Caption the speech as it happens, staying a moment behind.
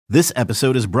This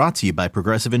episode is brought to you by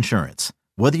Progressive Insurance.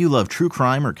 Whether you love true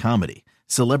crime or comedy,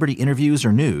 celebrity interviews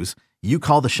or news, you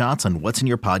call the shots on what's in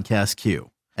your podcast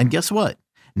queue. And guess what?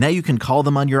 Now you can call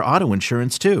them on your auto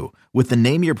insurance too with the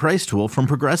Name Your Price tool from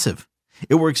Progressive.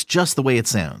 It works just the way it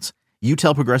sounds. You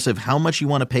tell Progressive how much you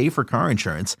want to pay for car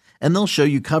insurance, and they'll show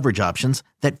you coverage options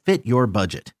that fit your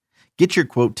budget. Get your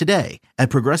quote today at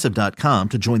Progressive.com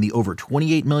to join the over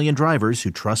 28 million drivers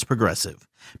who trust Progressive.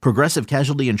 Progressive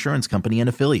Casualty Insurance Company and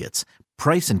Affiliates.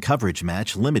 Price and coverage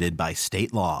match limited by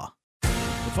state law.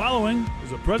 The following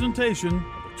is a presentation of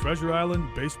the Treasure Island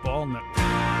Baseball Network.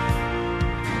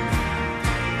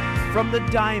 From the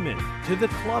diamond to the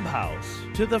clubhouse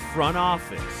to the front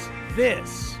office,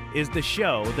 this is the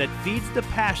show that feeds the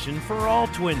passion for all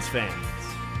Twins fans.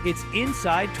 It's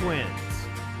Inside Twins.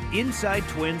 Inside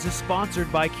Twins is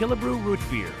sponsored by Killebrew Root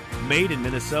Beer, made in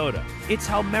Minnesota. It's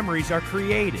how memories are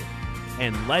created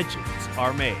and legends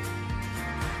are made.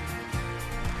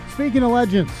 Speaking of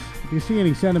legends, if you see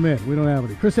any, send them in. We don't have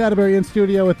any. Chris Atterbury in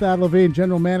studio with Thad Levine,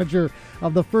 general manager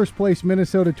of the first place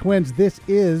Minnesota Twins. This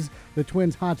is the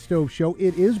Twins Hot Stove Show.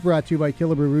 It is brought to you by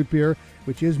Killebrew Root Beer,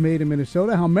 which is made in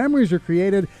Minnesota. How memories are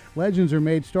created, legends are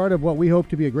made. Start of what we hope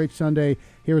to be a great Sunday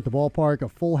here at the ballpark. A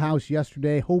full house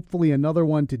yesterday, hopefully another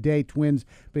one today. Twins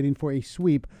bidding for a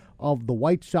sweep of the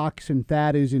White Sox, and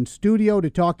Thad is in studio to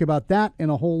talk about that and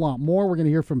a whole lot more. We're going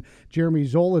to hear from Jeremy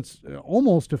Zoll. It's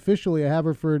almost officially a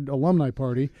Haverford alumni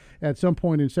party at some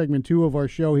point in segment 2 of our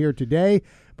show here today.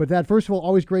 But Thad, first of all,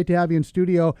 always great to have you in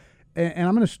studio. And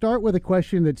I'm going to start with a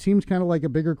question that seems kind of like a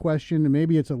bigger question, and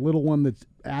maybe it's a little one that's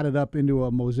added up into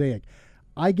a mosaic.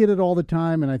 I get it all the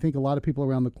time, and I think a lot of people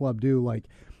around the club do, like,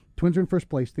 Twins are in first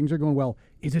place, things are going well.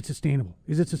 Is it sustainable?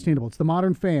 Is it sustainable? It's the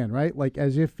modern fan, right? Like,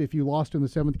 as if you lost in the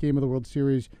 7th game of the World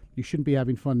Series, you shouldn't be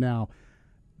having fun now.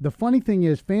 The funny thing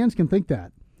is, fans can think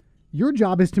that. Your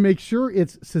job is to make sure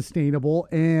it's sustainable,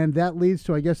 and that leads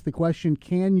to, I guess, the question,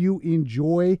 can you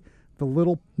enjoy the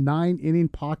little 9-inning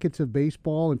pockets of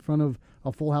baseball in front of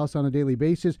a full house on a daily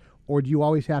basis, or do you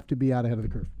always have to be out ahead of the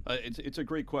curve? It's a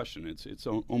great question. It's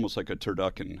almost like a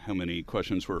turducken, how many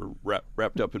questions were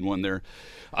wrapped up in one there.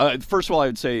 First of all, I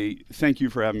would say thank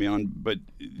you for having me on, but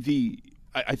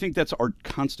I think that's our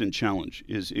constant challenge,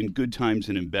 is in good times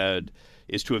and in bad,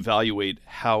 is to evaluate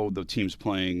how the team's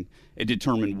playing and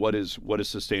determine what is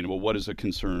sustainable, what is a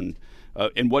concern,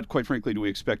 and what, quite frankly, do we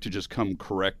expect to just come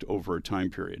correct over a time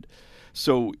period.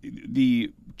 So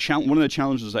one of the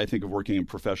challenges, I think, of working in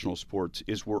professional sports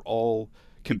is we're all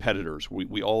competitors.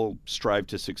 We all strive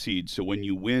to succeed. So when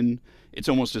you win, it's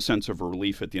almost a sense of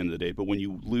relief at the end of the day. But when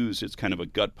you lose, it's kind of a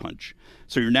gut punch.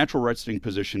 So your natural resting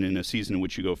position in a season in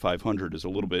which you go 500 is a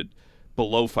little bit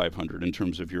below 500 in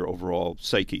terms of your overall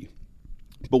psyche.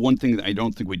 But one thing that I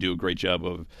don't think we do a great job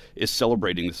of is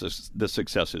celebrating the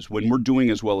successes. When we're doing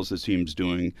as well as the team's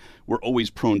doing, we're always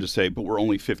prone to say, but we're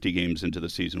only 50 games into the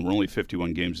season. We're only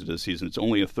 51 games into the season. It's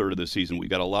only a third of the season. We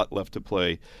got a lot left to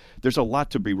play. There's a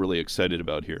lot to be really excited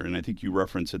about here. And I think you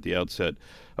referenced at the outset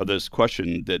of this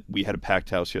question that we had a packed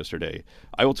house yesterday.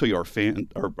 I will tell you,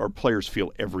 our players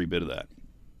feel every bit of that.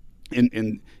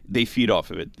 And they feed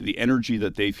off of it. The energy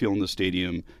that they feel in the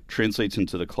stadium translates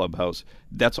into the clubhouse.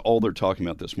 That's all they're talking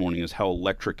about this morning, is how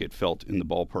electric it felt in the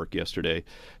ballpark yesterday.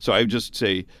 So I would just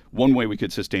say one way we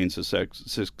could sustain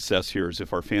success here is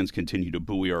if our fans continue to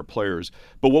buoy our players.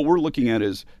 But what we're looking at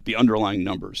is the underlying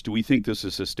numbers. Do we think this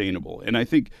is sustainable? And I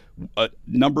think a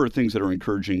number of things that are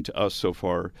encouraging to us so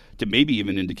far, to maybe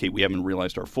even indicate we haven't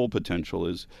realized our full potential,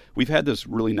 is we've had this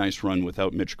really nice run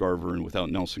without Mitch Garver and without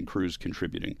Nelson Cruz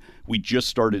contributing. We just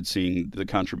started seeing the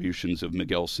contributions of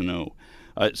Miguel Sano.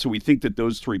 So we think that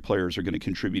those three players are going to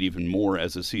contribute even more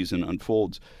as the season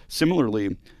unfolds.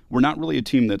 Similarly, we're not really a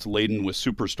team that's laden with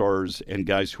superstars and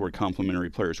guys who are complementary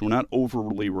players. We're not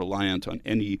overly reliant on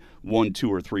any 1,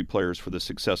 2, or 3 players for the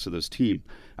success of this team.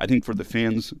 I think for the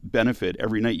fans' benefit,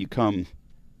 every night you come,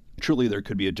 truly there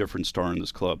could be a different star in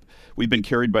this club. We've been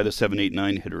carried by the 7, 8,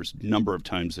 9 hitters a number of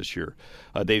times this year.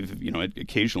 They've,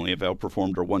 occasionally have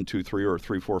outperformed our 1, 2, 3, or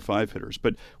 3, 4, 5 hitters,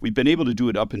 but we've been able to do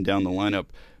it up and down the lineup.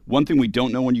 One thing we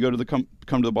don't know when you go to come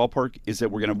to the ballpark is that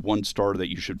we're going to have one star that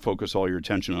you should focus all your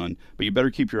attention on, but you better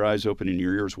keep your eyes open and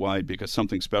your ears wide, because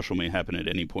something special may happen at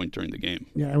any point during the game.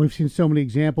 Yeah, and we've seen so many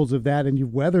examples of that, and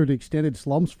you've weathered extended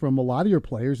slumps from a lot of your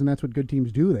players, and that's what good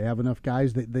teams do. They have enough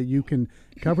guys that you can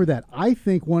cover that. I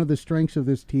think one of the strengths of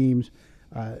this team's,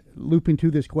 looping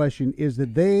to this question, is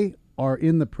that they are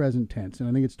in the present tense, and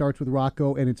I think it starts with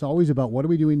Rocco, and it's always about what are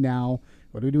we doing now,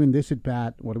 what are we doing this at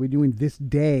bat, what are we doing this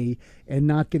day, and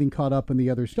not getting caught up in the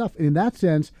other stuff. And in that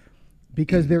sense,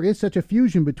 because there is such a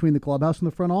fusion between the clubhouse and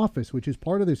the front office, which is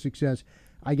part of their success,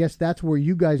 I guess that's where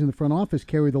you guys in the front office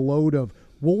carry the load of,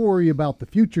 we'll worry about the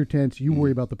future tense, you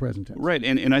worry about the present tense. Right,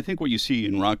 and I think what you see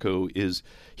in Rocco is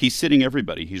he's sitting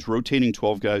everybody. He's rotating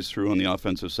 12 guys through on the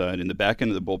offensive side. In the back end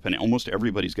of the bullpen, almost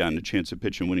everybody's gotten a chance to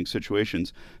pitch in winning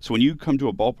situations. So when you come to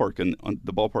a ballpark and on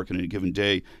the ballpark on a given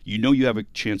day, you know you have a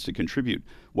chance to contribute.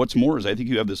 What's more is I think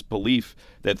you have this belief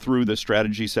that through the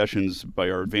strategy sessions by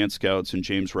our advanced scouts and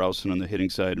James Rowson on the hitting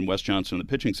side and Wes Johnson on the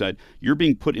pitching side, you're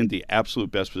being put in the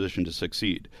absolute best position to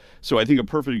succeed. So I think a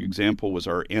perfect example was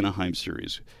our Anaheim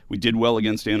series. We did well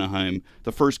against Anaheim.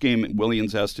 The first game,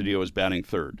 Willians Astudillo is batting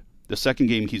third. The second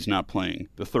game, he's not playing.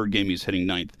 The third game, he's hitting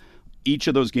ninth. Each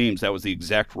of those games, that was the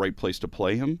exact right place to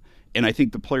play him. And I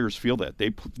think the players feel that.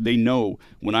 They know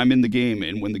when I'm in the game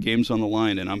and when the game's on the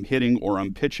line and I'm hitting or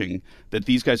I'm pitching that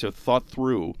these guys have thought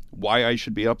through why I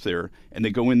should be up there, and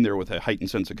they go in there with a heightened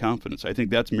sense of confidence. I think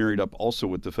that's married up also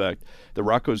with the fact that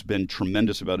Rocco's been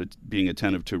tremendous about it being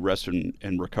attentive to rest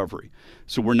and recovery.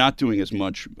 So we're not doing as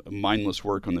much mindless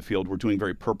work on the field. We're doing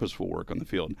very purposeful work on the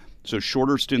field. So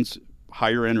shorter stints,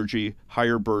 higher energy,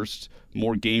 higher bursts,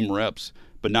 more game reps,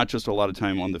 but not just a lot of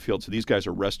time on the field. So these guys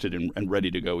are rested and ready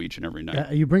to go each and every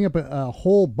night. You bring up a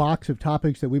whole box of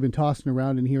topics that we've been tossing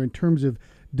around in here in terms of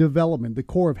development, the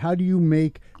core of how do you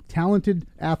make talented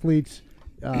athletes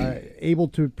able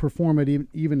to perform at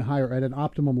even higher, at an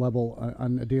optimum level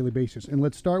on a daily basis. And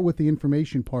let's start with the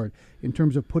information part in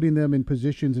terms of putting them in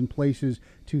positions and places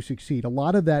to succeed. A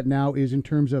lot of that now is in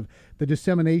terms of the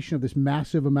dissemination of this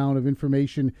massive amount of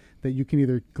information that you can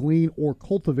either glean or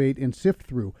cultivate and sift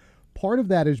through. Part of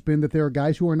that has been that there are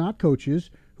guys who are not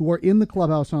coaches, who are in the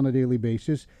clubhouse on a daily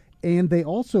basis, and they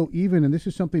also even, and this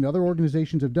is something other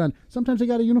organizations have done, sometimes they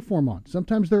got a uniform on.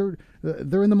 Sometimes they're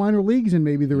in the minor leagues and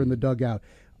maybe they're in the dugout.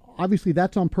 Obviously,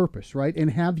 that's on purpose, right?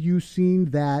 And have you seen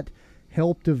that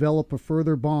help develop a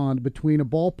further bond between a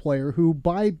ball player who,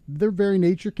 by their very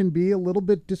nature, can be a little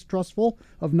bit distrustful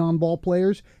of non-ball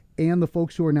players and the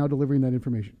folks who are now delivering that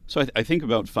information? So I think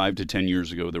about 5 to 10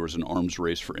 years ago, there was an arms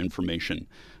race for information.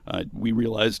 We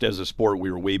realized as a sport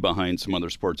we were way behind some other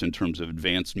sports in terms of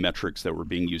advanced metrics that were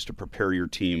being used to prepare your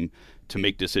team to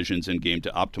make decisions in game to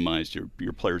optimize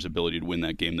your players' ability to win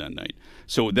that game that night.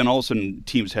 So then all of a sudden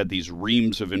teams had these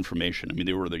reams of information. I mean,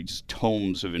 they were these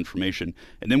tomes of information.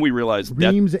 And then we realized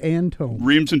Reams and tomes.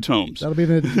 Reams and tomes. That'll be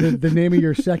the name of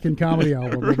your second comedy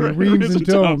album. Reams and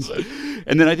tomes.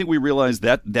 And then I think we realized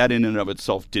that in and of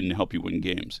itself didn't help you win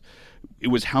games. It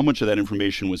was how much of that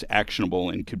information was actionable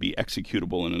and could be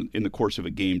executable in the course of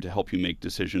a game to help you make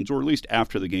decisions, or at least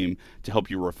after the game to help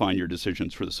you refine your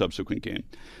decisions for the subsequent game.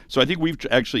 So I think we've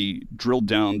actually drilled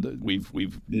down,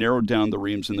 we've narrowed down the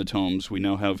reams and the tomes. We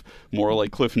now have more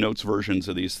like Cliff Notes versions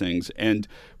of these things. And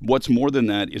what's more than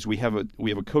that is we have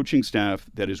a coaching staff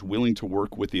that is willing to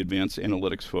work with the advanced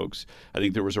analytics folks. I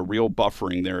think there was a real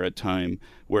buffering there at time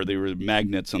where there were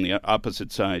magnets on the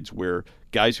opposite sides where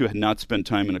guys who had not spent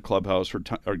time in a clubhouse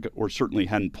or certainly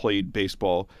hadn't played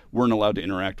baseball weren't allowed to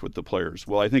interact with the players.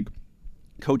 Well, I think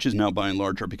coaches now, by and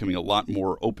large, are becoming a lot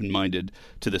more open-minded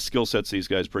to the skill sets these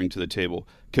guys bring to the table.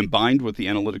 Combined with the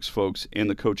analytics folks and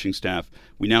the coaching staff,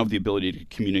 we now have the ability to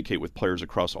communicate with players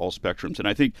across all spectrums. And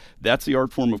I think that's the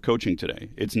art form of coaching today.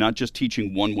 It's not just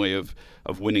teaching one way of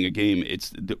winning a game.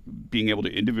 It's being able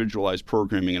to individualize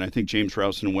programming. And I think James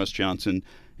Rowson and Wes Johnson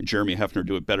and Jeremy Hefner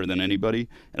do it better than anybody.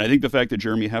 And I think the fact that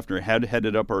Jeremy Hefner had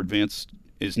headed up our advanced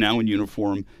is now in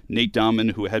uniform. Nate Dahman,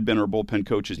 who had been our bullpen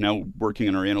coach, is now working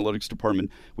in our analytics department.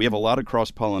 We have a lot of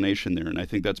cross-pollination there, and I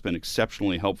think that's been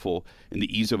exceptionally helpful in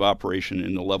the ease of operation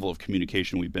and the level of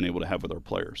communication we've been able to have with our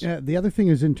players. Yeah, the other thing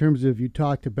is in terms of, you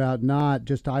talked about not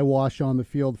just eyewash on the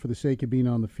field for the sake of being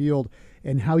on the field,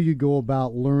 and how you go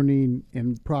about learning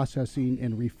and processing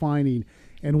and refining.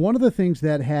 And one of the things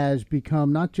that has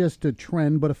become not just a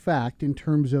trend but a fact in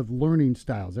terms of learning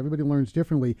styles, everybody learns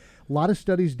differently. A lot of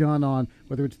studies done on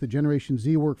whether it's the Generation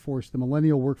Z workforce, the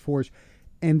millennial workforce,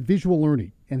 and visual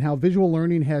learning, and how visual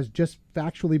learning has just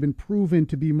factually been proven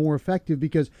to be more effective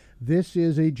because this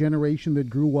is a generation that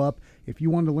grew up. If you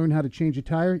want to learn how to change a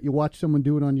tire, you watch someone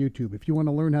do it on YouTube. If you want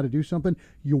to learn how to do something,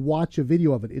 you watch a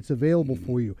video of it. It's available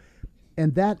for you.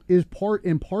 And that is part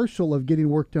and parcel of getting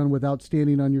work done without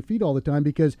standing on your feet all the time,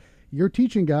 because you're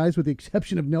teaching guys, with the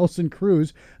exception of Nelson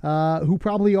Cruz, who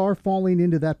probably are falling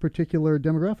into that particular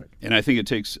demographic. And I think it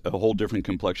takes a whole different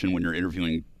complexion when you're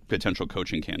interviewing potential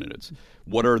coaching candidates.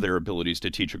 What are their abilities to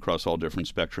teach across all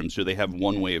different spectrums? Do they have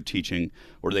one way of teaching,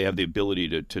 or do they have the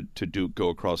ability to go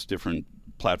across different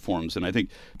platforms? And I think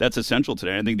that's essential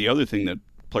today. I think the other thing that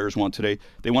players want today,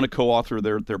 they want to co-author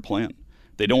their plan.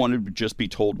 They don't want to just be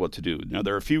told what to do. Now,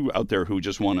 there are a few out there who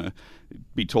just want to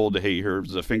be told, hey,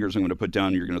 here's the fingers I'm going to put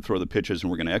down, you're going to throw the pitches, and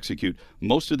we're going to execute.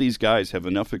 Most of these guys have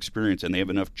enough experience and they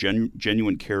have enough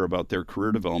genuine care about their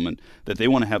career development that they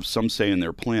want to have some say in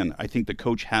their plan. I think the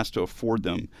coach has to afford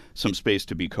them some space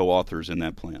to be co-authors in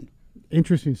that plan.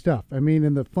 Interesting stuff. I mean,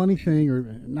 and the funny thing, or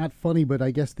not funny, but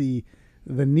I guess the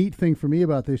neat thing for me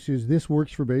about this is this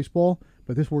works for baseball,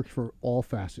 but this works for all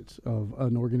facets of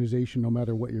an organization, no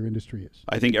matter what your industry is.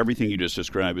 I think everything you just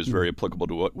described is very applicable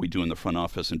to what we do in the front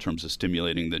office in terms of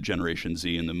stimulating the Generation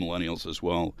Z and the millennials as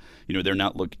well. They're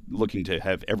not looking to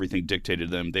have everything dictated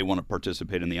to them. They want to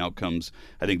participate in the outcomes.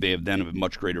 I think they have then a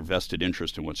much greater vested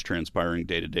interest in what's transpiring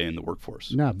day to day in the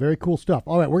workforce. Now, very cool stuff.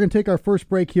 All right, we're going to take our first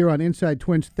break here on Inside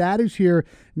Twins. Thad is here.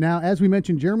 Now, as we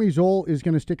mentioned, Jeremy Zoll is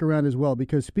going to stick around as well,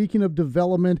 because speaking of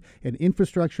development and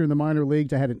infrastructure in the minor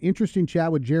leagues, I had an interesting chat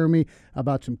with Jeremy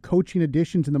about some coaching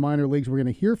additions in the minor leagues. We're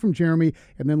going to hear from Jeremy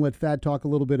and then let Thad talk a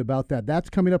little bit about that. That's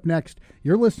coming up next.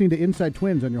 You're listening to Inside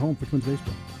Twins on your home for Twins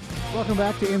baseball. Welcome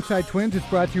back to Inside Twins. It's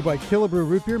brought to you by Killebrew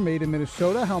Root Beer, made in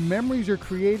Minnesota. How memories are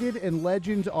created and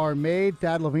legends are made.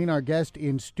 Thad Levine, our guest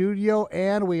in studio,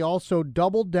 and we also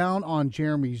doubled down on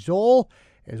Jeremy Zoll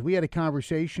as we had a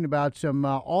conversation about some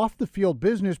off-the-field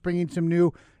business, bringing some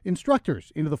new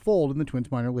instructors into the fold in the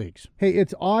Twins minor leagues. Hey,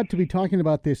 it's odd to be talking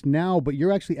about this now, but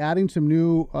you're actually adding some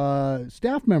new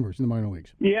staff members in the minor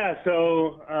leagues. Yeah,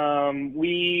 so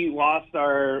we lost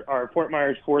our Fort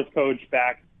Myers fourth coach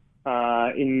back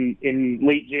in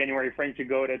late January. Frank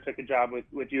Jagoda took a job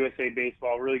with USA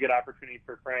Baseball. Really good opportunity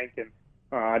for Frank, and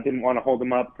I didn't want to hold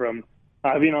him up from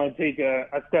being able to take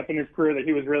a step in his career that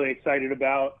he was really excited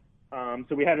about.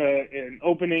 So we had an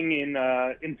opening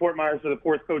in Fort Myers for the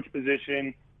fourth coach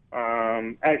position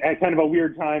at kind of a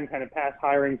weird time, kind of past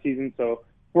hiring season. So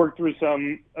worked through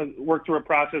a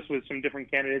process with some different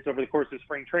candidates over the course of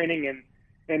spring training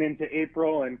and into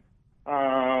April, and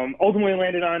ultimately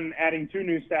landed on adding two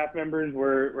new staff members.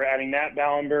 We're adding Nat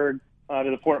Ballenberg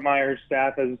to the Fort Myers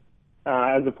staff as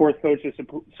the fourth coach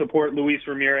to support Luis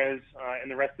Ramirez and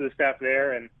the rest of the staff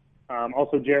there, and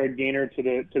also Jared Gaynor to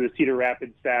the Cedar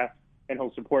Rapids staff, and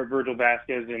he'll support Virgil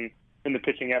Vasquez in the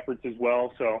pitching efforts as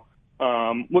well. So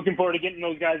looking forward to getting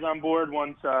those guys on board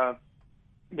once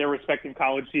their respective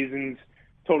college seasons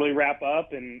totally wrap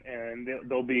up, and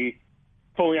they'll be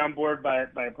fully on board by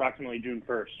approximately June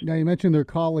 1st. Now, you mentioned their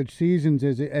college seasons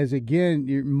as again,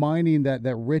 you're mining that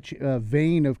rich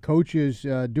vein of coaches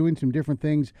doing some different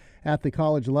things at the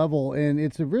college level. And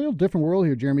it's a real different world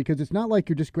here, Jeremy, because it's not like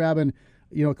you're just grabbing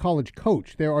a college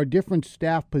coach. There are different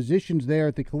staff positions there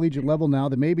at the collegiate level now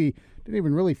that maybe didn't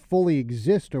even really fully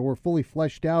exist or were fully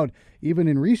fleshed out even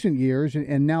in recent years,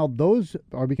 and now those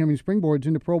are becoming springboards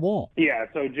into pro ball. Yeah,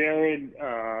 so Jared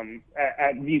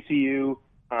at VCU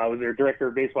was their director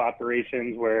of baseball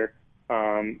operations, where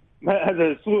has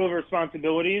a slew of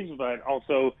responsibilities, but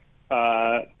also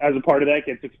as a part of that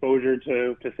gets exposure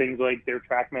to things like their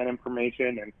TrackMan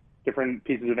information and different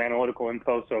pieces of analytical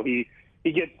info. So he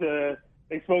gets to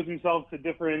expose himself to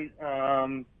different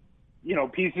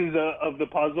pieces of the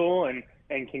puzzle, and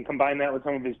can combine that with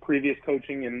some of his previous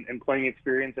coaching and playing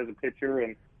experience as a pitcher,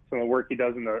 and some of the work he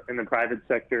does in the private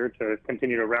sector to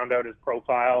continue to round out his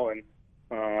profile. And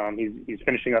he's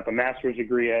finishing up a master's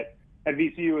degree at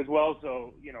VCU as well,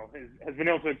 so has been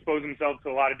able to expose himself to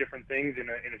a lot of different things in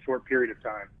a short period of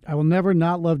time. I will never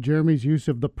not love Jeremy's use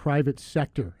of the private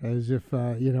sector, as if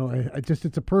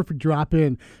it's a perfect drop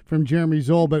in from Jeremy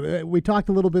Zoll. But we talked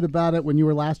a little bit about it when you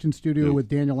were last in studio with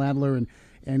Daniel Adler,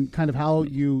 and kind of how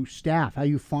you staff, how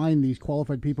you find these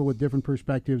qualified people with different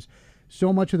perspectives.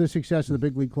 So much of the success of the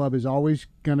big league club is always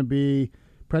going to be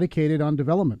predicated on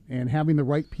development and having the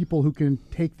right people who can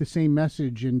take the same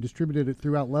message and distribute it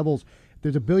throughout levels.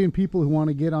 There's a billion people who want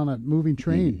to get on a moving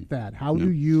train. How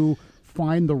do you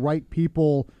find the right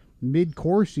people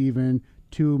mid-course even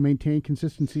to maintain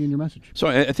consistency in your message? So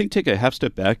I think take a half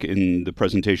step back in the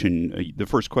presentation. The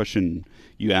first question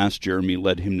you asked, Jeremy,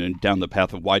 led him down the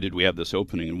path of why did we have this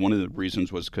opening? And one of the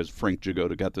reasons was because Frank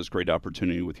Jagoda got this great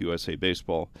opportunity with USA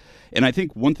Baseball. And I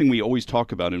think one thing we always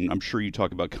talk about, and I'm sure you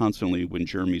talk about constantly when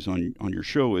Jeremy's on your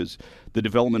show, is the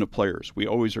development of players. We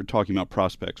always are talking about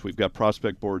prospects. We've got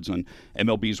prospect boards on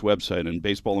MLB's website and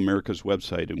Baseball America's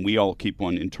website, and we all keep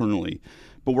one internally.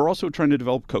 But we're also trying to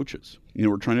develop coaches.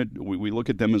 We look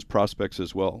at them as prospects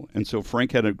as well. And so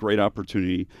Frank had a great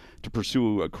opportunity to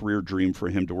pursue a career dream for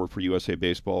him to work for USA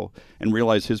Baseball and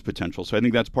realize his potential. So I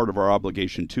think that's part of our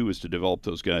obligation too, is to develop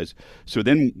those guys. So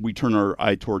then we turn our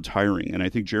eye towards hiring. And I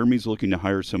think Jeremy's looking to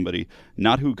hire somebody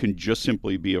not who can just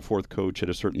simply be a fourth coach at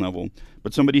a certain level,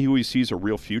 but somebody who he sees a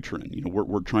real future in.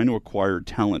 We're trying to acquire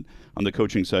talent on the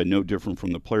coaching side, no different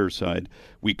from the player side.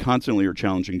 We constantly are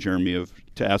challenging Jeremy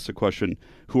to ask the question,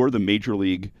 who are the major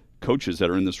league coaches that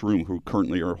are in this room who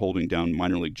currently are holding down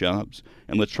minor league jobs?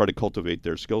 And let's try to cultivate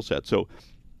their skill set. So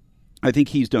I think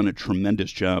he's done a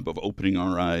tremendous job of opening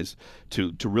our eyes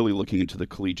to really looking into the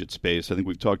collegiate space. I think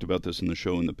we've talked about this in the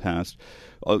show in the past.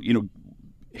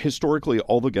 Historically,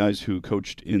 all the guys who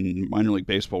coached in minor league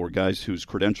baseball were guys whose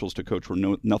credentials to coach were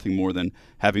nothing more than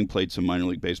having played some minor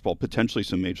league baseball, potentially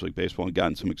some major league baseball, and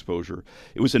gotten some exposure.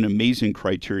 It was an amazing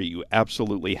criteria. You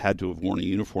absolutely had to have worn a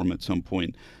uniform at some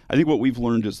point. I think what we've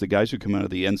learned is the guys who come out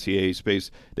of the NCAA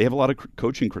space, they have a lot of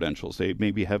coaching credentials. They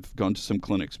maybe have gone to some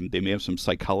clinics. They may have some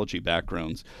psychology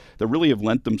backgrounds that really have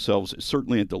lent themselves,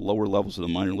 certainly at the lower levels of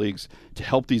the minor leagues, to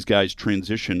help these guys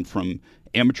transition from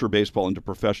amateur baseball into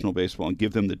professional baseball and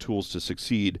give them the tools to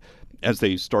succeed as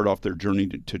they start off their journey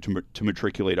to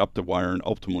matriculate up the wire and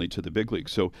ultimately to the big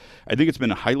leagues. So I think it's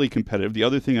been highly competitive. The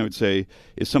other thing I would say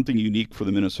is something unique for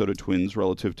the Minnesota Twins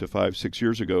relative to 5-6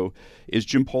 years ago is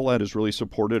Jim Pohlad has really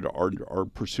supported our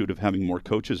pursuit of having more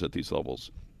coaches at these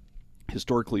levels.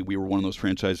 Historically, we were one of those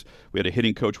franchises. We had a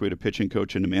hitting coach, we had a pitching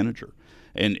coach, and a manager.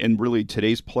 And really,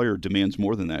 today's player demands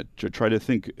more than that. To try to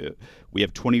think, we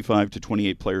have 25 to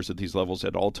 28 players at these levels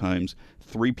at all times,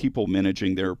 3 people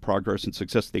managing their progress and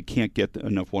success. They can't get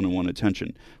enough one-on-one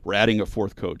attention. We're adding a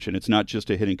 4th coach, and it's not just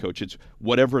a hitting coach. It's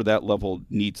whatever that level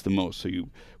needs the most. So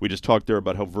we just talked there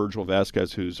about how Virgil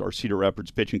Vasquez, who's our Cedar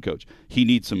Rapids pitching coach, he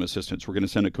needs some assistance. We're going to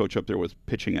send a coach up there with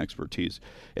pitching expertise.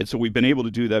 And so we've been able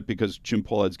to do that because Jim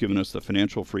Pohlad's given us the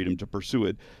financial freedom to pursue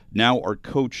it. Now our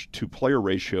coach-to-player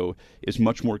ratio is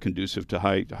much more conducive to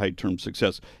high-term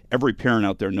success. Every parent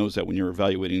out there knows that when you're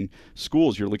evaluating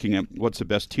schools, you're looking at what's the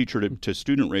best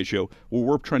teacher-to-student ratio. Well,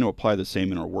 we're trying to apply the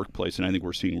same in our workplace, and I think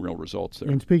we're seeing real results there.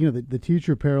 And speaking of the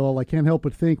teacher parallel, I can't help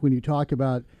but think when you talk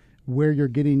about where you're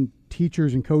getting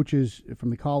teachers and coaches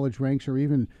from the college ranks or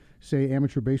even, say,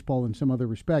 amateur baseball in some other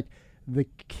respect, the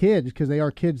kids, because they are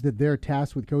kids that they're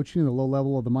tasked with coaching at the low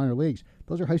level of the minor leagues,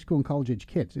 those are high school and college-age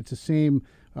kids. It's the same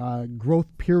growth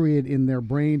period in their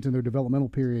brains and their developmental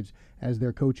periods as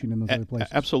they're coaching in those other places.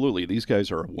 Absolutely. These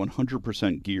guys are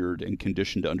 100% geared and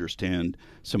conditioned to understand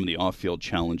some of the off-field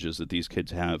challenges that these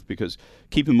kids have. Because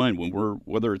keep in mind,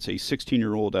 whether it's a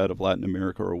 16-year-old out of Latin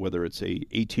America or whether it's a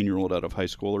 18-year-old out of high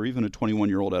school or even a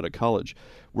 21-year-old out of college,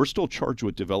 we're still charged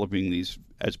with developing these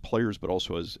as players but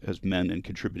also as men and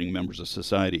contributing members of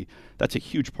society. That's a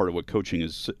huge part of what coaching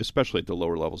is, especially at the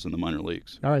lower levels in the minor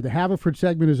leagues. All right, the Haverford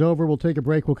segment is over. We'll take a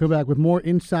break. We'll come back with more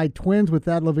Inside Twins with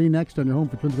Thad Levine next on your home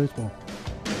for Twins Baseball.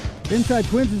 Inside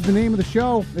Twins is the name of the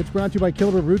show. It's brought to you by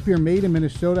Killebrew Root Beer, made in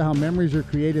Minnesota. How memories are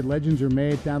created, legends are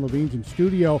made. Thad Levine's in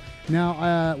studio.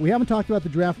 Now, we haven't talked about the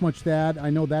draft much, Thad. I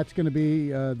know that's going to be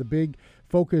the big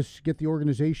focus, get the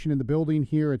organization in the building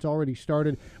here. It's already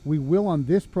started. We will, on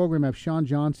this program, have Sean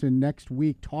Johnson next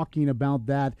week talking about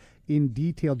that in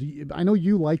detail. I know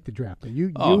you like the draft.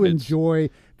 You enjoy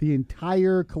the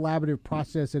entire collaborative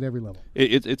process at every level.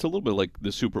 It's a little bit like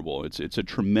the Super Bowl. It's a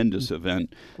tremendous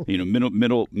event.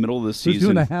 Middle of the season. Who's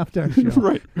doing a halftime show?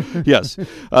 Right. Yes.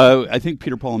 I think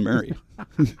Peter, Paul, and Mary.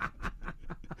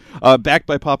 Backed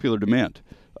by popular demand.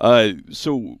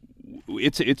 So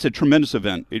it's a tremendous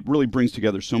event. It really brings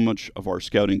together so much of our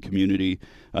scouting community.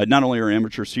 Not only our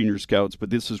amateur senior scouts, but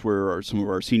this is where some of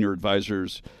our senior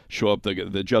advisors show up.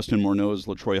 The Justin Morneaus,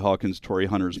 LaTroy Hawkins, Torrey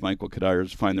Hunters, Michael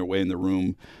Kadires find their way in the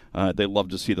room. They love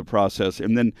to see the process.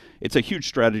 And then it's a huge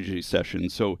strategy session.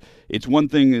 So it's one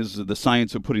thing is the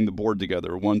science of putting the board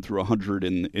together, 1 through 100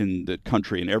 in the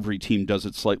country, and every team does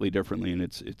it slightly differently, and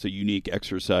it's a unique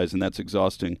exercise, and that's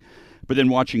exhausting. But then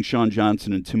watching Sean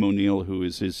Johnson and Tim O'Neill, who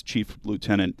is his chief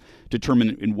lieutenant,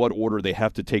 determine in what order they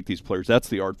have to take these players. That's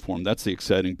the art form. That's the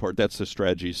exciting part. That's the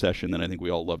strategy session that I think we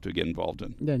all love to get involved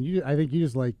in. Yeah, and I think you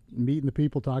just like meeting the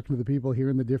people, talking to the people,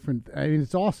 hearing the different. I mean,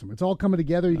 it's awesome. It's all coming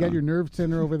together. You got your Nerd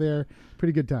Center over there.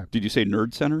 Pretty good time. Did you say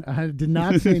Nerd Center? I did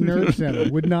not say Nerd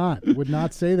Center. Would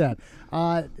not say that.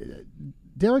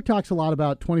 Derek talks a lot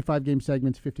about 25-game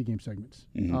segments, 50-game segments,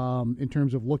 in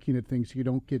terms of looking at things so you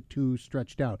don't get too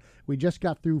stretched out. We just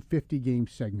got through 50-game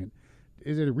segment.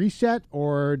 is it a reset,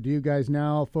 or do you guys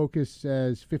now focus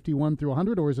as 51 through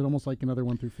 100, or is it almost like another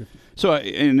 1 through 50? So,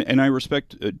 I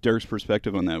respect Derek's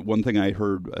perspective on that. One thing I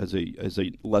heard as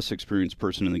a less experienced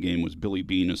person in the game was Billy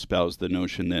Beane espoused the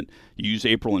notion that you use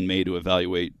April and May to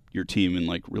evaluate your team and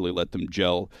like really let them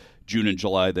gel. June and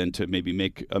July then to maybe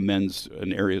make amends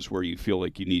in areas where you feel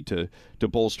like you need to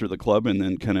bolster the club, and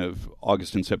then kind of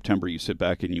August and September you sit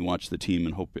back and you watch the team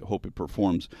and hope it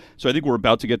performs. So I think we're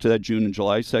about to get to that June and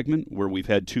July segment where we've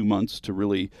had 2 months to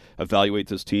really evaluate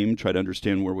this team, try to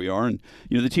understand where we are. And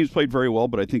the team's played very well,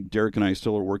 but I think Derek and I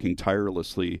still are working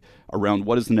tirelessly around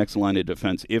what is the next line of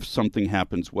defense. If something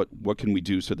happens, what can we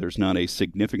do so there's not a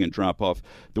significant drop off?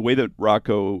 The way that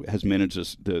Rocco has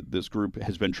managed this group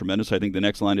has been tremendous. I think the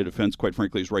next line of defense, quite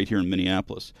frankly, is right here in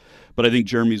Minneapolis. But I think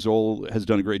Jeremy Zoll has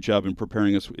done a great job in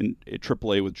preparing us at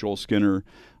AAA with Joel Skinner.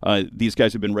 These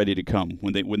guys have been ready to come.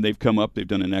 When they've come up, they've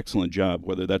done an excellent job,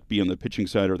 whether that be on the pitching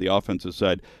side or the offensive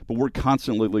side. But we're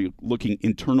constantly looking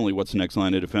internally what's the next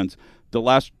line of defense. The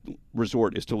last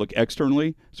resort is to look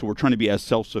externally, so we're trying to be as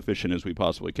self-sufficient as we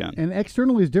possibly can. And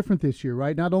externally is different this year,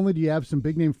 right? Not only do you have some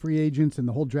big-name free agents and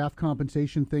the whole draft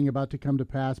compensation thing about to come to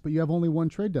pass, but you have only one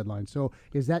trade deadline. So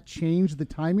is that changed the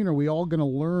timing? Are we all going to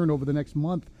learn over the next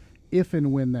month if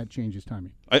and when that changes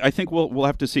timing? I think we'll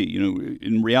have to see.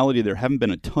 In reality, there haven't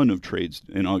been a ton of trades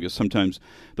in August. Sometimes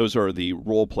those are the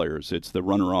role players. It's the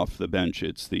runner off the bench.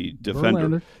 It's the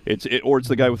defender. It's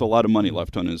the guy with a lot of money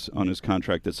left on his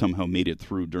contract that somehow made it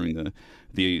through during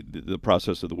the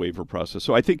process of the waiver process.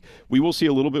 So I think we will see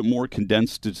a little bit more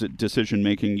condensed decision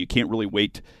making. You can't really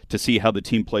wait to see how the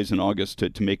team plays in August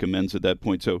to make amends at that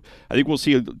point. So I think we'll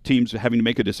see teams having to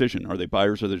make a decision. Are they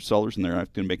buyers or they sellers? And they're going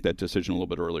to make that decision a little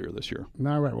bit earlier this year.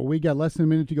 All right. Well, we got less than a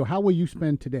minute to go. How will you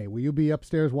spend today? Will you be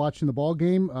upstairs watching the ball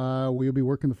game? Will you be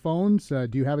working the phones? Do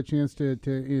you have a chance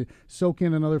to soak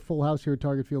in another full house here at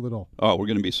Target Field at all? Oh, we're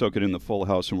going to be soaking in the full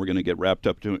house, and we're going to get wrapped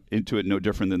up into it no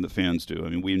different than the fans do. I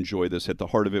mean, we enjoy this. At the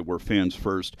heart of it, we're fans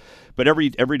first. But every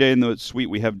day in the suite,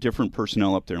 we have different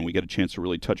personnel up there, and we get a chance to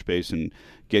really touch base and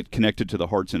get connected to the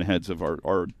hearts and heads of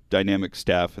our dynamic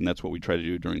staff, and that's what we try to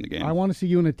do during the game. I want to see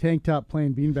you in a tank top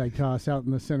playing beanbag toss out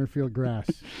in the center field grass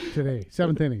today.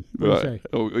 7th inning. What do you say?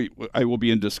 I will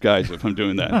be in disguise if I'm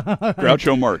doing that.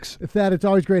 Groucho Marx. Thad, it's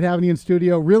always great having you in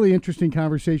studio. Really interesting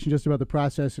conversation just about the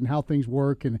process and how things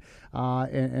work and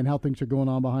how things are going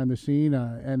on behind the scene.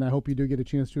 And I hope you do get a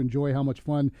chance to enjoy how much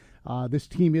fun this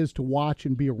team is to watch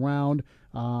and be around.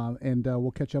 And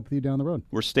we'll catch up with you down the road.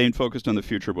 We're staying focused on the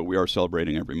future, but we are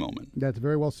celebrating every moment. That's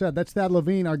very well said. That's Thad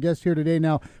Levine, our guest here today.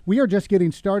 Now, we are just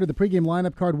getting started. The pregame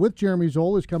lineup card with Jeremy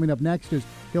Zoll is coming up next as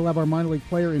he'll have our minor league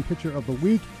player and pitcher of the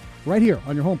week right here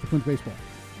on your home for Twins Baseball.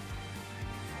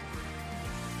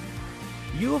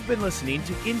 You have been listening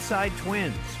to Inside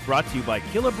Twins, brought to you by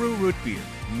Killebrew Root Beer,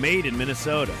 made in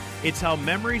Minnesota. It's how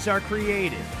memories are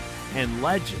created and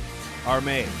legends are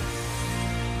made.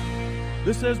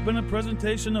 This has been a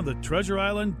presentation of the Treasure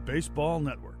Island Baseball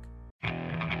Network.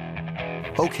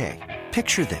 Okay,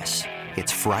 picture this.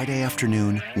 It's Friday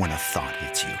afternoon when a thought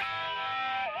hits you.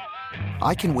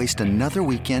 I can waste another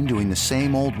weekend doing the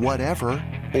same old whatever,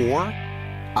 or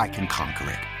I can conquer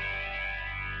it.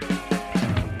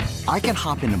 I can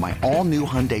hop into my all-new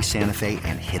Hyundai Santa Fe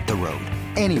and hit the road.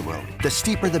 Any road. The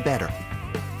steeper, the better.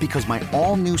 Because my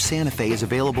all-new Santa Fe is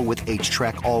available with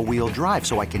H-Track all-wheel drive,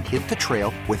 so I can hit the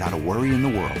trail without a worry in the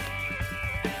world.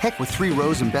 Heck, with 3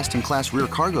 rows and best-in-class rear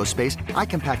cargo space, I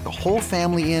can pack the whole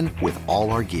family in with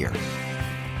all our gear.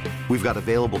 We've got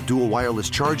available dual wireless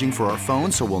charging for our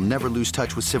phones, so we'll never lose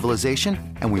touch with civilization,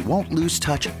 and we won't lose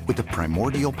touch with the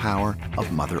primordial power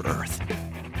of Mother Earth.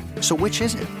 So which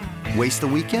is it? Waste the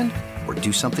weekend or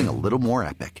do something a little more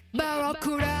epic?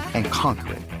 And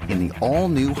conquer it in the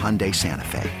all-new Hyundai Santa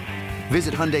Fe.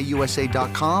 Visit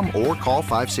HyundaiUSA.com or call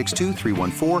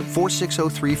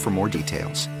 562-314-4603 for more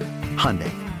details.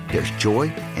 Hyundai, there's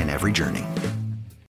joy in every journey.